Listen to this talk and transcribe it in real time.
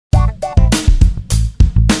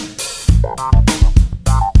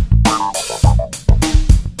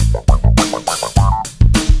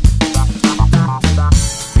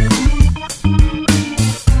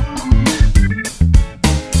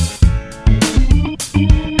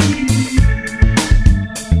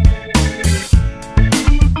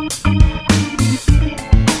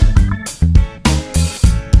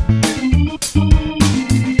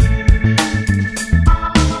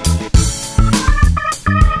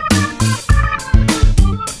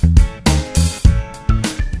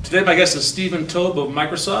Today my guest is Stephen Toub of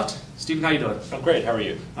Microsoft. Stephen, how you doing? I'm great. How are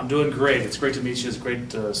you? I'm doing great. It's great to meet you. It's great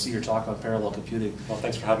to see your talk on parallel computing. Well,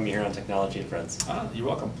 thanks for having me here on Technology and Friends. You're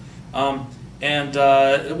welcome. What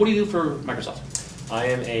do you do for Microsoft? I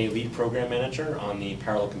am a lead program manager on the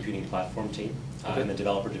parallel computing platform team in the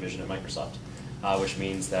developer division at Microsoft, which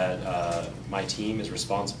means that my team is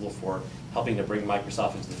responsible for helping to bring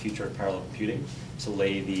Microsoft into the future of parallel computing to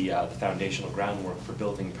lay the foundational groundwork for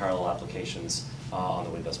building parallel applications on the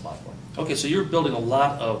Windows platform. Okay, so you're building a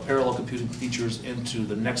lot of parallel computing features into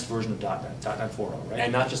the next version of .NET 4.0, right?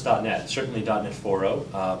 And not just .NET, certainly .NET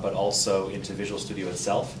 4.0, but also into Visual Studio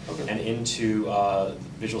itself, and into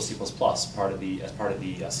Visual C++, as part of the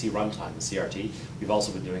C runtime, the CRT. We've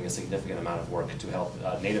also been doing a significant amount of work to help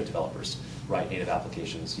native developers write native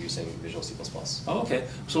applications using Visual C++. Oh, okay.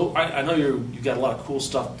 So I know you've got a lot of cool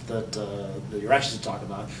stuff that you're anxious to talk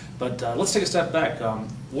about, but let's take a step back.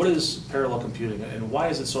 What is parallel computing, and why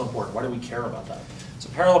is it so important? Why do we care about that? So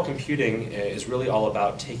parallel computing is really all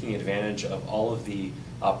about taking advantage of all of the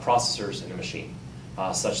processors in a machine,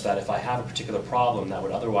 such that if I have a particular problem that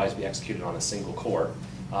would otherwise be executed on a single core,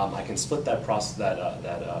 I can split that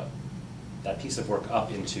that piece of work up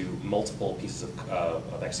into multiple pieces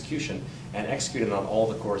of execution and execute it on all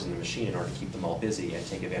the cores in the machine in order to keep them all busy and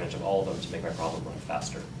take advantage of all of them to make my problem run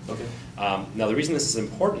faster. Okay. Now the reason this is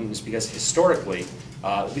important is because historically,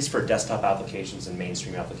 at least for desktop applications and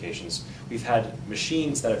mainstream applications, we've had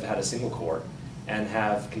machines that have had a single core and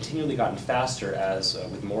have continually gotten faster as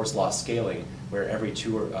with Moore's law scaling, where every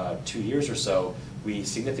 2 years or so we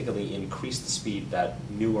significantly increase the speed that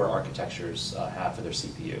newer architectures have for their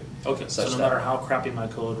CPU. Okay, so no matter how crappy my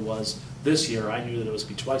code was this year, I knew that it was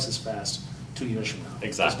going to be twice as fast 2 years from now.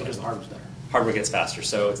 Exactly. Just because the hardware's better. Hardware gets faster.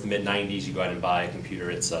 So it's the mid-90s, you go out and buy a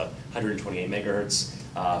computer, it's 128 megahertz.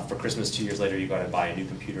 For Christmas 2 years later, you go out and buy a new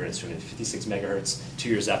computer and it's 256 megahertz. 2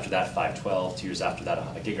 years after that, 512. 2 years after that,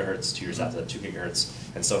 a gigahertz. 2 years after that, 2 gigahertz,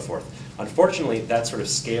 and so forth. Unfortunately, that sort of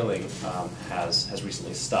scaling has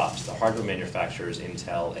recently stopped. The hardware manufacturers,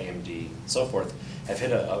 Intel, AMD, and so forth, have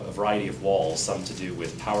hit a variety of walls, some to do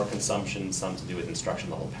with power consumption, some to do with instruction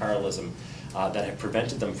level parallelism, that have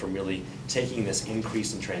prevented them from really taking this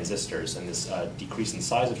increase in transistors and this decrease in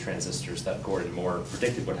size of transistors that Gordon Moore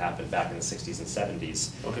predicted would happen back in the 60s and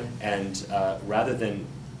 70s. Okay. And rather than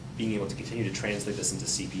being able to continue to translate this into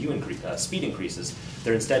CPU speed increases,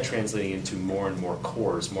 they're instead translating into more and more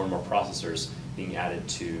cores, more and more processors being added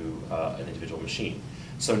to an individual machine.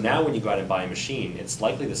 So now when you go out and buy a machine, it's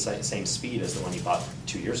likely the same speed as the one you bought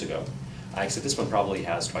 2 years ago, except this one probably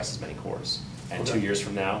has twice as many cores. And 2 years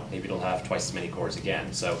from now, maybe it'll have twice as many cores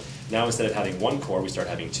again. So now instead of having 1 core, we start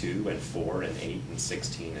having 2 and 4 and 8 and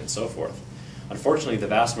 16 and so forth. Unfortunately, the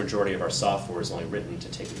vast majority of our software is only written to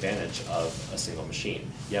take advantage of a single machine.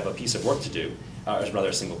 You have a piece of work to do, or rather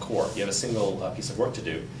a single core. You have a single piece of work to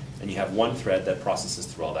do, and you have one thread that processes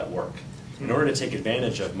through all that work. In order to take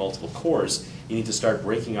advantage of multiple cores, you need to start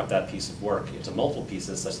breaking up that piece of work into multiple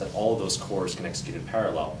pieces such that all of those cores can execute in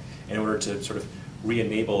parallel in order to sort of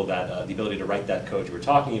re-enable that, the ability to write that code you were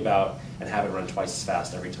talking about and have it run twice as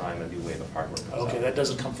fast every time a new wave of hardware comes out. Okay, that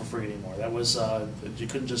doesn't come for free anymore. That was, you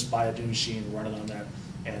couldn't just buy a new machine, run it on that,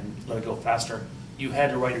 and let it go faster. You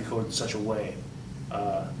had to write your code in such a way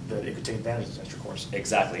that it could take advantage of these extra cores.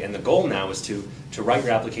 Exactly, and the goal now is to write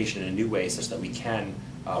your application in a new way such that we can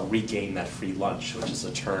regain that free lunch, which is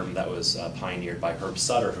a term that was pioneered by Herb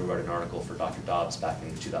Sutter, who wrote an article for Dr. Dobbs back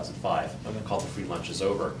in 2005 called The Free Lunch is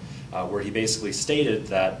Over, where he basically stated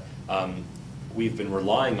that we've been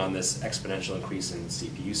relying on this exponential increase in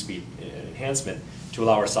CPU speed enhancement to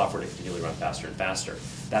allow our software to continually run faster and faster.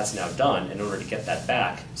 That's now done. In order to get that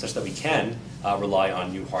back, such that we can rely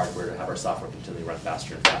on new hardware to have our software continually run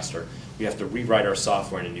faster and faster, we have to rewrite our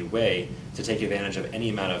software in a new way to take advantage of any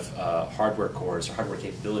amount of hardware cores or hardware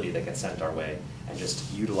capability that gets sent our way, and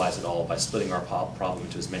just utilize it all by splitting our problem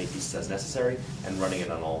into as many pieces as necessary and running it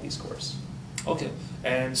on all these cores. Okay,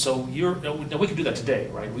 and so now we can do that today,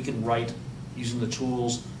 right? We can write using the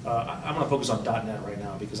tools. I'm going to focus on .NET right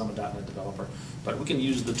now because I'm a .NET developer, but we can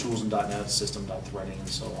use the tools in .NET, system.threading, and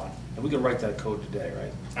so on, and we can write that code today,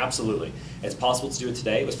 right? Absolutely. It's possible to do it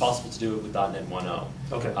today. It was possible to do it with .NET 1.0.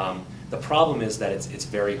 Okay. The problem is that it's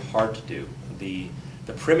very hard to do. The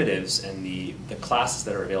primitives and the classes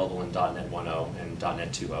that are available in .NET 1.0 and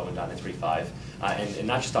 .NET 2.0 and .NET 3.5, and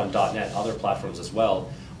not just on .NET, other platforms as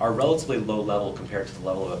well, are relatively low level compared to the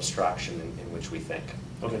level of abstraction in which we think.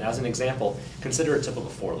 Okay. And as an example, consider a typical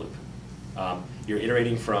for loop. You're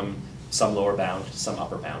iterating from some lower bound to some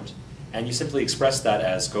upper bound, and you simply express that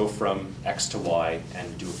as go from X to Y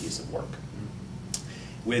and do a piece of work.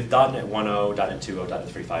 With .NET 1.0, .NET 2.0, .NET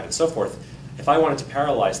 3.5, and so forth, if I wanted to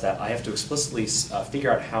parallelize that, I have to explicitly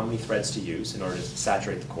figure out how many threads to use in order to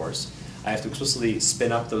saturate the cores. I have to explicitly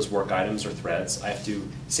spin up those work items or threads. I have to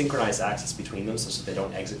synchronize access between them such that they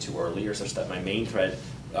don't exit too early, or such that my main thread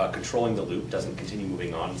controlling the loop doesn't continue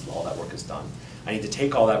moving on until all that work is done. I need to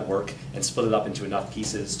take all that work and split it up into enough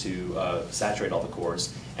pieces to saturate all the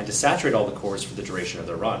cores, and to saturate all the cores for the duration of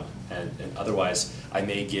their run. And otherwise, I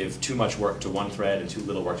may give too much work to one thread and too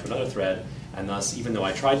little work to another thread, and thus, even though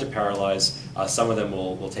I tried to parallelize, some of them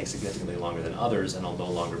will take significantly longer than others, and I'll no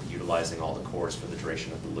longer be utilizing all the cores for the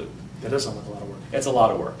duration of the loop. That does sound like a lot of work. It's a lot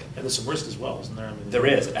of work. And there's some risk as well, isn't there? I mean, there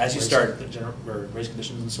is. As you start... race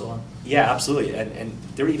conditions and so on. Yeah, absolutely. And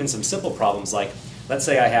there are even some simple problems like, let's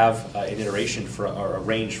say I have an iteration or a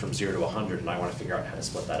range from 0 to 100, and I want to figure out how to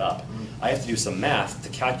split that up. I have to do some math to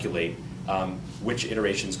calculate which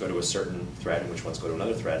iterations go to a certain thread and which ones go to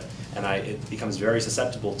another thread. And it becomes very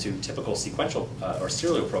susceptible to typical sequential or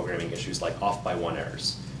serial programming issues like off by 1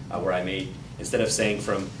 errors, where I may, instead of saying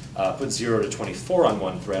put 0 to 24 on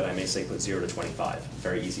one thread, I may say put 0 to 25.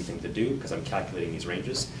 Very easy thing to do because I'm calculating these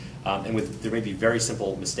ranges. And there may be very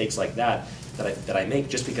simple mistakes like that I make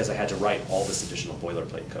just because I had to write all this additional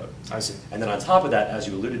boilerplate code. I see. And then on top of that, as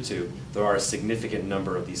you alluded to, there are a significant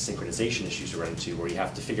number of these synchronization issues you run into where you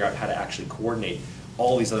have to figure out how to actually coordinate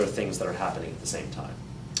all these other things that are happening at the same time.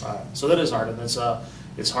 So that is hard, and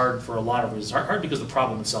it's hard for a lot of reasons. Hard because the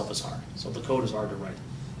problem itself is hard. So the code is hard to write.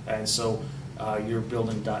 And so you're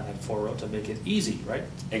building .NET 4.0 to make it easy, right?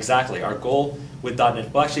 Exactly. Our goal with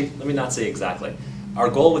 .NET, well actually, let me not say exactly. Our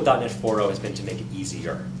goal with .NET 4.0 has been to make it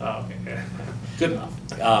easier. Oh, okay. Good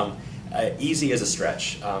enough. Easy is a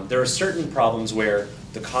stretch. There are certain problems where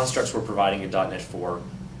the constructs we're providing in .NET 4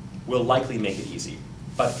 will likely make it easy.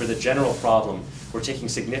 But for the general problem, we're taking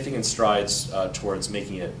significant strides towards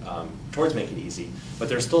making it easy. But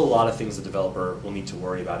there's still a lot of things the developer will need to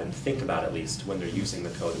worry about and think about at least when they're using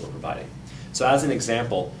the code that we're providing. So as an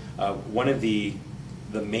example, one of the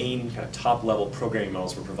main kind of top-level programming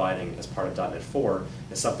models we're providing as part of .NET 4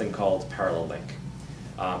 is something called Parallel Link.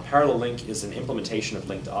 Parallel Link is an implementation of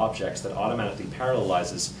linked objects that automatically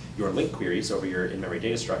parallelizes your link queries over your in-memory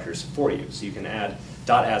data structures for you. So you can add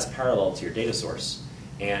 .asParallel to your data source,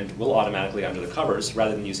 and we'll automatically, under the covers,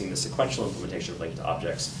 rather than using the sequential implementation of linked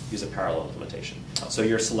objects, use a parallel implementation. So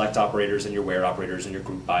your select operators and your where operators and your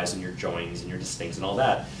group bys and your joins and your distincts and all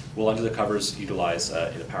that will, under the covers, utilize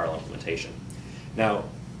in a parallel implementation. Now,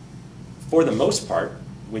 for the most part,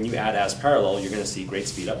 when you add as parallel, you're going to see great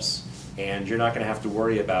speedups, and you're not going to have to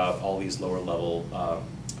worry about all these lower level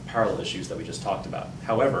parallel issues that we just talked about.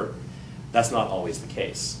 However, that's not always the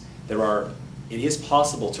case. It is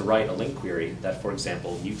possible to write a link query that, for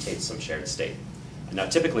example, mutates some shared state. Now,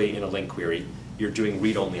 typically in a link query, you're doing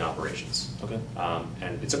read-only operations. Okay.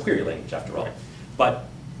 And it's a query language, after all. But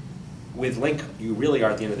with link, you really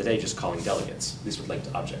are, at the end of the day, just calling delegates, at least with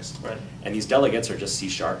linked objects. Right. And these delegates are just C#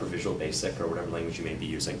 or Visual Basic or whatever language you may be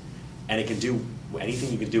using. And it can do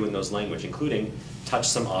anything you can do in those language, including touch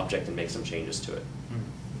some object and make some changes to it.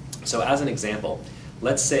 So as an example,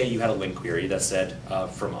 let's say you had a link query that said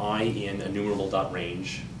from I in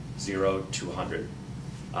enumerable.range 0 to 100.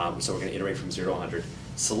 So we're going to iterate from 0 to 100.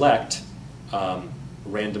 Select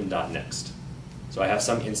random.next. So I have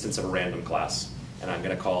some instance of a random class, and I'm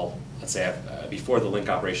going to call, let's say before the link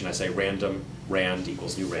operation I say random rand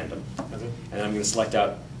equals new random. Okay. And I'm going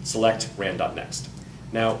to select rand.next.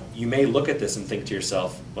 Now, you may look at this and think to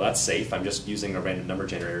yourself, well, that's safe. I'm just using a random number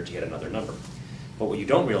generator to get another number. But what you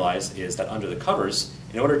don't realize is that under the covers,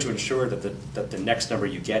 in order to ensure that the next number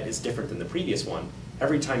you get is different than the previous one,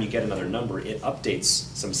 every time you get another number, it updates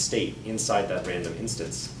some state inside that random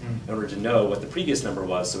instance in order to know what the previous number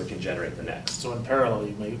was so it can generate the next. So in parallel,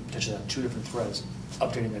 you may potentially have two different threads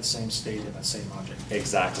updating that same state in that same object.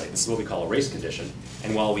 Exactly. This is what we call a race condition.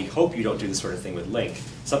 And while we hope you don't do this sort of thing with link,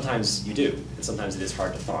 sometimes you do, and sometimes it is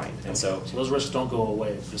hard to find. And so those risks don't go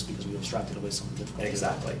away just because we abstracted away some of the difficulties.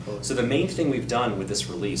 Exactly. So the main thing we've done with this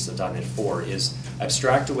release of .NET 4 is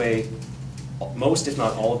abstract away most, if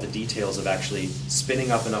not all, of the details of actually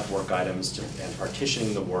spinning up enough work items and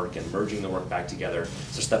partitioning the work and merging the work back together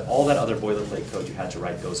such that all that other boilerplate code you had to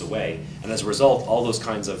write goes away. And as a result, all those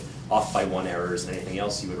kinds of off by one errors and anything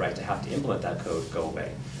else you would write to have to implement that code go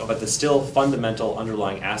away. But the still fundamental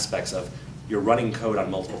underlying aspects of you're running code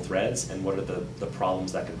on multiple threads and what are the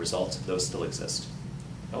problems that could result, those still exist.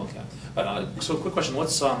 Okay. So quick question,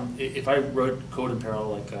 what's if I wrote code in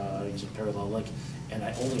parallel, like using parallel link, and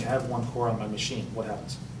I only have one core on my machine, what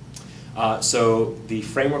happens? So the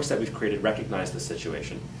frameworks that we've created recognize this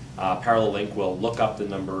situation. Parallel Link will look up the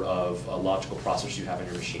number of logical processors you have in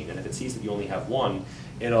your machine, and if it sees that you only have one,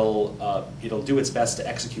 it'll do its best to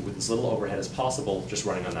execute with as little overhead as possible, just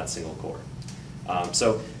running on that single core.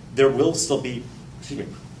 So there will still be,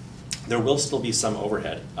 there will still be some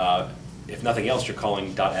overhead. If nothing else, you're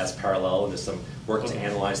calling .as parallel, and there's some work to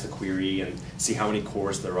analyze the query and see how many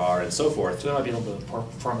cores there are and so forth. So there might be a little bit of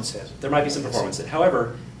performance hit. There might be some performance hit.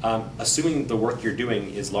 However, assuming the work you're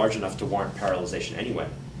doing is large enough to warrant parallelization anyway,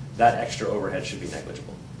 that extra overhead should be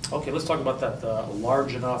negligible. Okay, let's talk about that,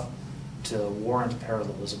 large enough to warrant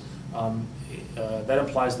parallelism. That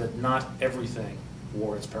implies that not everything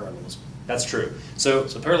warrants parallelism. That's true. So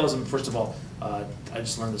parallelism, first of all, I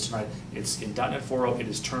just learned this tonight, it's in .NET 4.0, it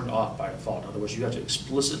is turned off by default. In other words, you have to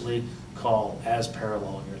explicitly call as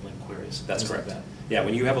parallel in your link queries. That's correct. Like that. Yeah,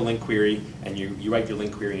 when you have a link query and you write your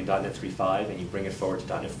link query in .NET 3.5 and you bring it forward to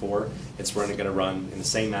 .NET 4, it's going to run in the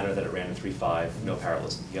same manner that it ran in 3.5, no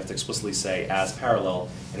parallelism. You have to explicitly say as parallel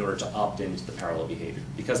in order to opt into the parallel behavior,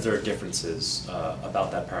 because there are differences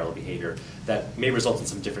about that parallel behavior that may result in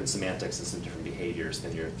some different semantics and some different behaviors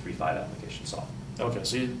than your 3.5 application saw. Okay,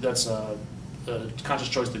 so that's a conscious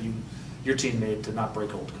choice that your team made to not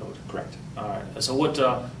break old code. Correct. All right. So what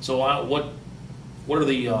are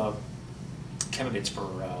the candidates for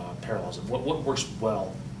parallelism? What works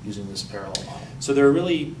well using this parallel model? So there are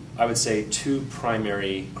really, I would say, two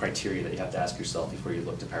primary criteria that you have to ask yourself before you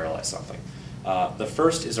look to parallelize something. The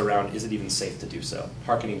first is around, is it even safe to do so?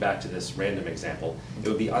 Harkening back to this random example, it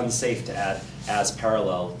would be unsafe to add as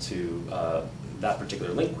parallel to that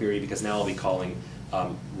particular link query, because now I'll be calling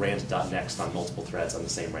rand.next on multiple threads on the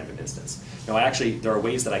same random instance. Now actually, there are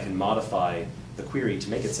ways that I can modify the query to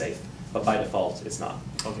make it safe, but by default, it's not.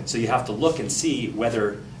 Okay. So you have to look and see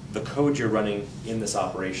whether the code you're running in this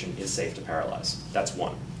operation is safe to parallelize. That's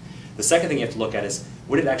one. The second thing you have to look at is,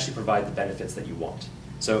 would it actually provide the benefits that you want?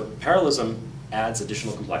 So parallelism adds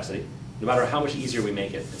additional complexity. No matter how much easier we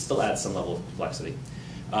make it, it still adds some level of complexity.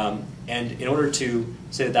 And in order to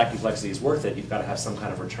say that that complexity is worth it, you've got to have some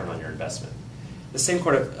kind of return on your investment. The same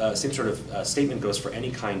sort of statement goes for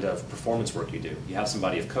any kind of performance work you do. You have some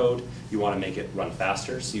body of code, you want to make it run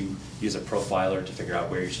faster, so you use a profiler to figure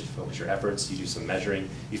out where you should focus your efforts, you do some measuring,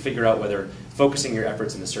 you figure out whether focusing your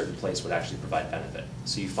efforts in a certain place would actually provide benefit.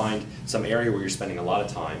 So you find some area where you're spending a lot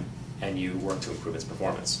of time and you work to improve its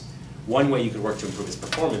performance. One way you could work to improve its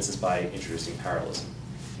performance is by introducing parallelism.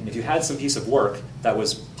 If you had some piece of work that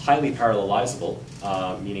was highly parallelizable,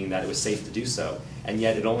 meaning that it was safe to do so, and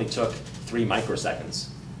yet it only took 3 microseconds,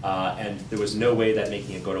 and there was no way that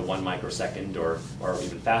making it go to 1 microsecond or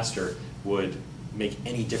even faster would make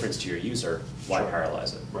any difference to your user, why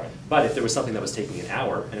parallelize it? Right. But if there was something that was taking an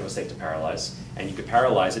hour and it was safe to parallelize, and you could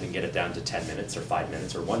parallelize it and get it down to 10 minutes or 5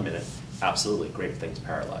 minutes or 1 minute, absolutely, great thing to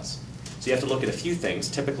parallelize. So you have to look at a few things.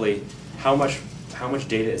 Typically, how much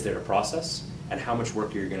data is there to process, and how much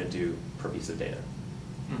work you're going to do per piece of data.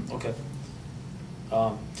 Okay.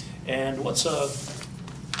 And what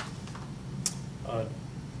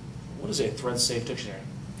is a thread-safe dictionary?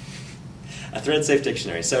 A thread-safe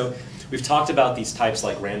dictionary. So we've talked about these types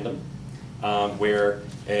like random, where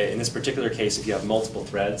in this particular case, if you have multiple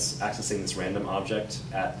threads accessing this random object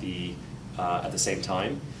at the same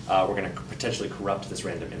time, we're going to potentially corrupt this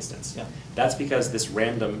random instance. Yeah. That's because this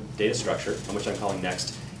random data structure, on which I'm calling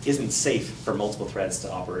next, isn't safe for multiple threads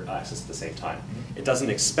to access at the same time. It doesn't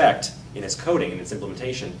expect, in its coding, in its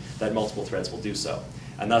implementation, that multiple threads will do so.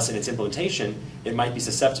 And thus, in its implementation, it might be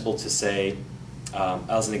susceptible to say,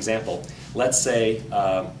 as an example, let's say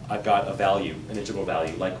I've got a value, an integral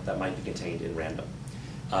value, like that might be contained in random.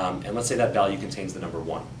 And let's say that value contains the number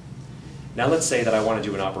 1. Now let's say that I want to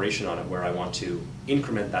do an operation on it where I want to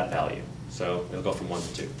increment that value. So it'll go from 1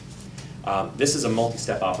 to 2. This is a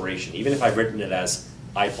multi-step operation. Even if I've written it as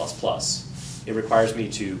I++, it requires me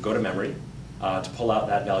to go to memory, to pull out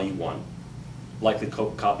that value 1, likely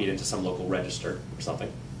copy it into some local register or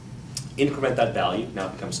something, increment that value, now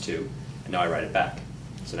it becomes 2, and now I write it back.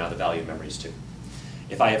 So now the value in memory is 2.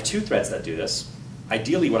 If I have 2 threads that do this,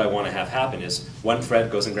 ideally what I want to have happen is one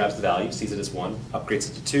thread goes and grabs the value, sees it as 1,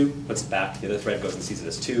 upgrades it to 2, puts it back. The other thread goes and sees it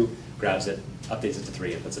as 2, grabs it, updates it to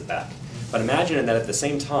 3, and puts it back. But imagine that at the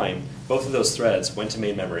same time, both of those threads went to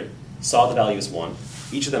main memory, saw the value as 1,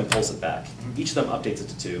 each of them pulls it back, each of them updates it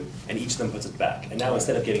to 2, and each of them puts it back. And now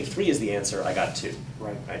instead of getting 3 as the answer, I got 2.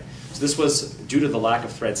 Right. So this was due to the lack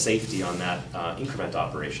of thread safety on that increment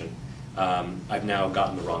operation. I've now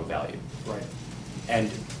gotten the wrong value. Right.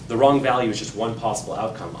 And the wrong value is just one possible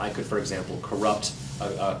outcome. I could, for example, corrupt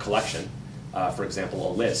a collection, for example,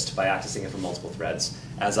 a list, by accessing it from multiple threads.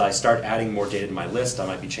 As I start adding more data to my list, I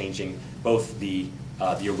might be changing both the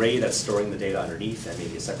array that's storing the data underneath, and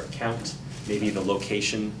maybe a separate count, maybe the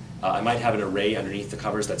location I might have an array underneath the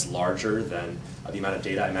covers that's larger than the amount of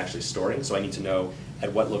data I'm actually storing, so I need to know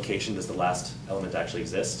at what location does the last element actually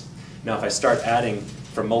exist. Now, if I start adding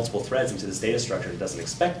from multiple threads into this data structure and it doesn't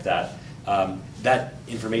expect that, that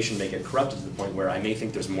information may get corrupted to the point where I may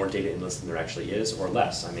think there's more data in list than there actually is, or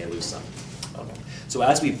less. I may lose some. Okay. So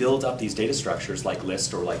as we build up these data structures like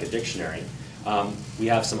list or like a dictionary, we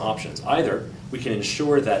have some options. Either we can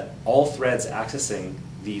ensure that all threads accessing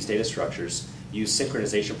these data structures use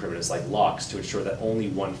synchronization primitives like locks to ensure that only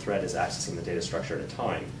one thread is accessing the data structure at a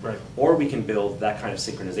time. Right. Or we can build that kind of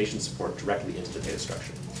synchronization support directly into the data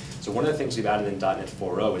structure. So one of the things we've added in .NET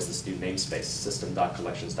 4.0 is this new namespace,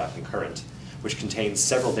 system.collections.concurrent, which contains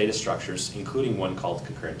several data structures, including one called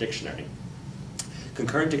concurrent dictionary.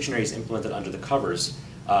 Concurrent dictionary is implemented under the covers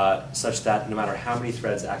such that no matter how many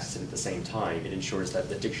threads access it at the same time, it ensures that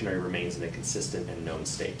the dictionary remains in a consistent and known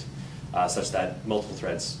state, such that multiple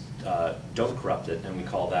threads don't corrupt it, and we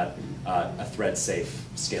call that a thread-safe,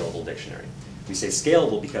 scalable dictionary. We say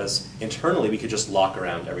scalable because internally we could just lock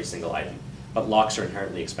around every single item, but locks are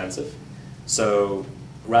inherently expensive. So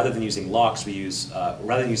rather than using locks, we use,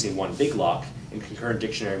 rather than using one big lock, in concurrent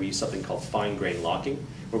dictionary we use something called fine-grained locking,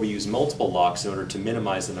 where we use multiple locks in order to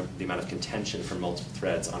minimize the amount of contention from multiple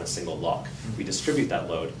threads on a single lock. We distribute that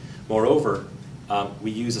load. Moreover,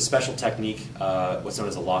 we use a special technique, what's known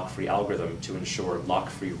as a lock-free algorithm, to ensure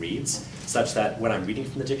lock-free reads, such that when I'm reading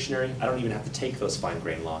from the dictionary, I don't even have to take those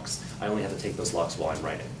fine-grained locks. I only have to take those locks while I'm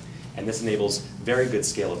writing. And this enables very good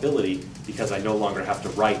scalability because I no longer have to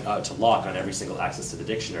write to lock on every single access to the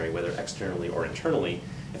dictionary, whether externally or internally.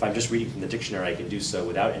 If I'm just reading from the dictionary, I can do so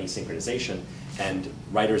without any synchronization, and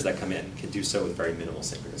writers that come in can do so with very minimal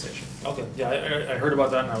synchronization. Okay, yeah, I heard about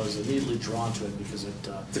that and I was immediately drawn to it because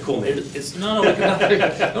it's a cool name. No,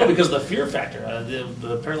 because of the fear factor.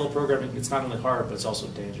 The parallel programming, it's not only hard, but it's also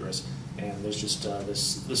dangerous. And there's just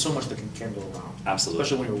there's so much that can go wrong. Absolutely.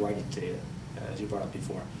 Especially when you're writing data, as you brought up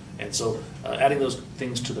before. And so adding those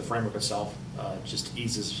things to the framework itself just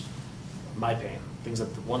eases my pain. Things that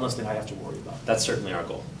one less thing I have to worry about. That's certainly our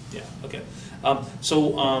goal. Yeah. Okay.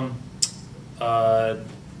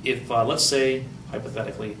 If let's say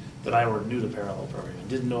hypothetically that I were new to parallel programming,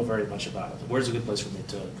 didn't know very much about it, where's a good place for me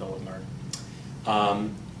to go and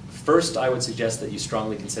learn? First, I would suggest that you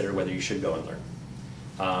strongly consider whether you should go and learn.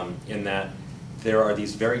 In that there are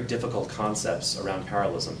these very difficult concepts around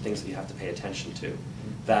parallelism, things that you have to pay attention to,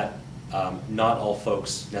 that not all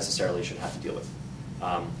folks necessarily should have to deal with.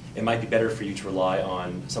 It might be better for you to rely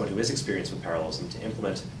on someone who is experienced with parallelism to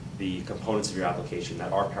implement the components of your application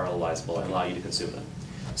that are parallelizable and allow you to consume them.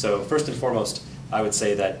 So first and foremost, I would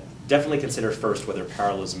say that definitely consider first whether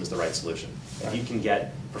parallelism is the right solution. If you can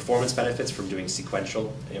get performance benefits from doing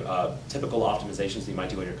sequential, typical optimizations that you might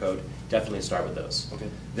do in your code, definitely start with those. Okay.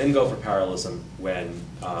 Then go for parallelism when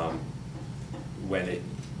you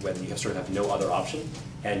sort of have no other option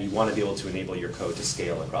and you want to be able to enable your code to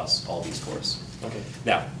scale across all these cores. Okay.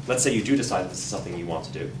 Now, let's say you do decide that this is something you want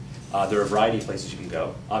to do. There are a variety of places you can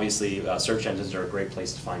go. Obviously, search engines are a great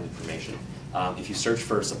place to find information. If you search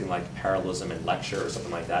for something like parallelism and lecture or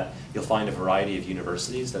something like that, you'll find a variety of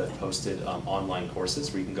universities that have posted online courses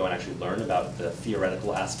where you can go and actually learn about the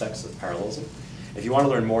theoretical aspects of parallelism. If you want to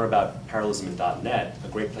learn more about parallelism in .NET, a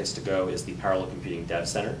great place to go is the Parallel Computing Dev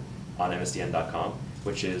Center on MSDN.com,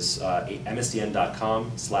 which is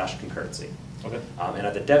msdn.com/concurrency. Okay. And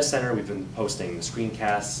at the Dev Center, we've been posting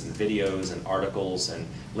screencasts and videos and articles and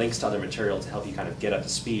links to other material to help you kind of get up to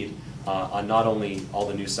speed on not only all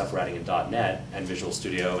the new stuff we're adding in .NET and Visual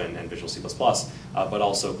Studio and Visual C++, but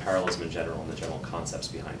also parallelism in general and the general concepts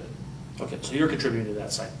behind it. Okay, so you're contributing to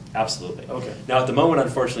that site. Absolutely. Okay. Now, at the moment,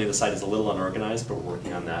 unfortunately, the site is a little unorganized, but we're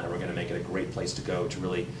working on that, and we're going to make it a great place to go to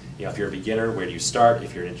really, if you're a beginner, where do you start?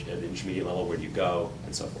 If you're at an intermediate level, where do you go?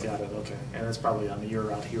 And so forth. Got it, okay. And that's probably,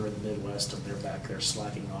 you're out here in the Midwest, and they're back there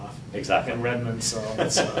slacking off. Exactly. In Redmond, so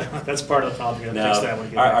that's part of the problem. You got to No, fix that when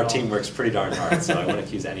you get back our home. team works pretty darn hard, so I won't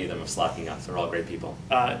accuse any of them of slacking off. They're all great people.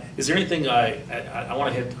 Is there anything, I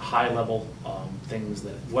want to hit high-level things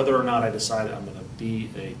that, whether or not I decide I'm going to be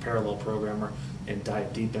a parallel programmer and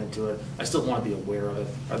dive deep into it, I still want to be aware of it.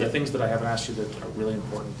 Are there things that I haven't asked you that are really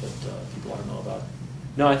important that people want to know about?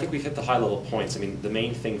 No, I think we've hit the high-level points. I mean, the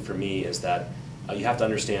main thing for me is that you have to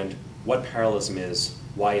understand what parallelism is,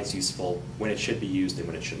 why it's useful, when it should be used, and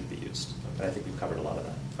when it shouldn't be used. And I think we've covered a lot of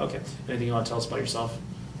that. Okay. Anything you want to tell us about yourself?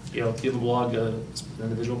 Do you have a blog, an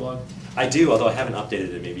individual blog? I do, although I haven't updated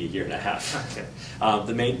it in maybe a year and a half. Okay.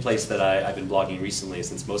 The main place that I've been blogging recently,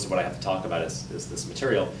 since most of what I have to talk about is this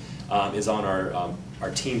material, is on our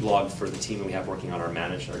team blog for the team that we have working on our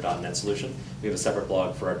managed, our .NET solution. We have a separate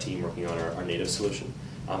blog for our team working on our native solution.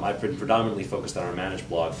 I've been predominantly focused on our managed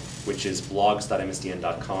blog, which is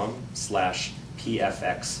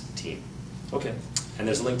blogs.msdn.com/pfxteam. Okay. And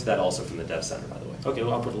there's a link to that also from the Dev Center, by the way. Okay,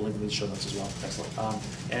 well, I'll put a link in the show notes as well. Excellent.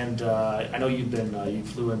 I know you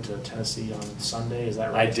flew into Tennessee on Sunday, is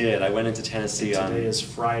that right? I did. I went into Tennessee and on... Today is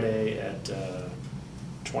Friday at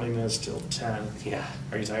 20 minutes till 10. Yeah.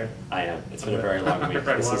 Are you tired? I am. It's been a very long week.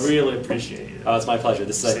 Right, well, I really appreciate it. Oh, it's my pleasure.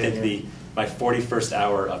 This is, I think, here. my 41st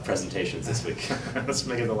hour of presentations this week. Let's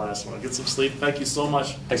make it the last one. Get some sleep. Thank you so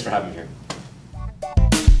much. Thanks for having me here.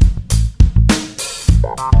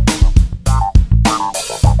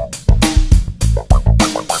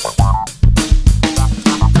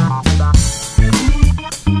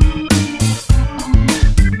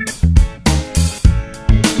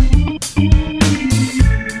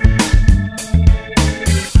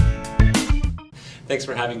 Thanks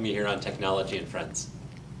for having me here on Technology and Friends.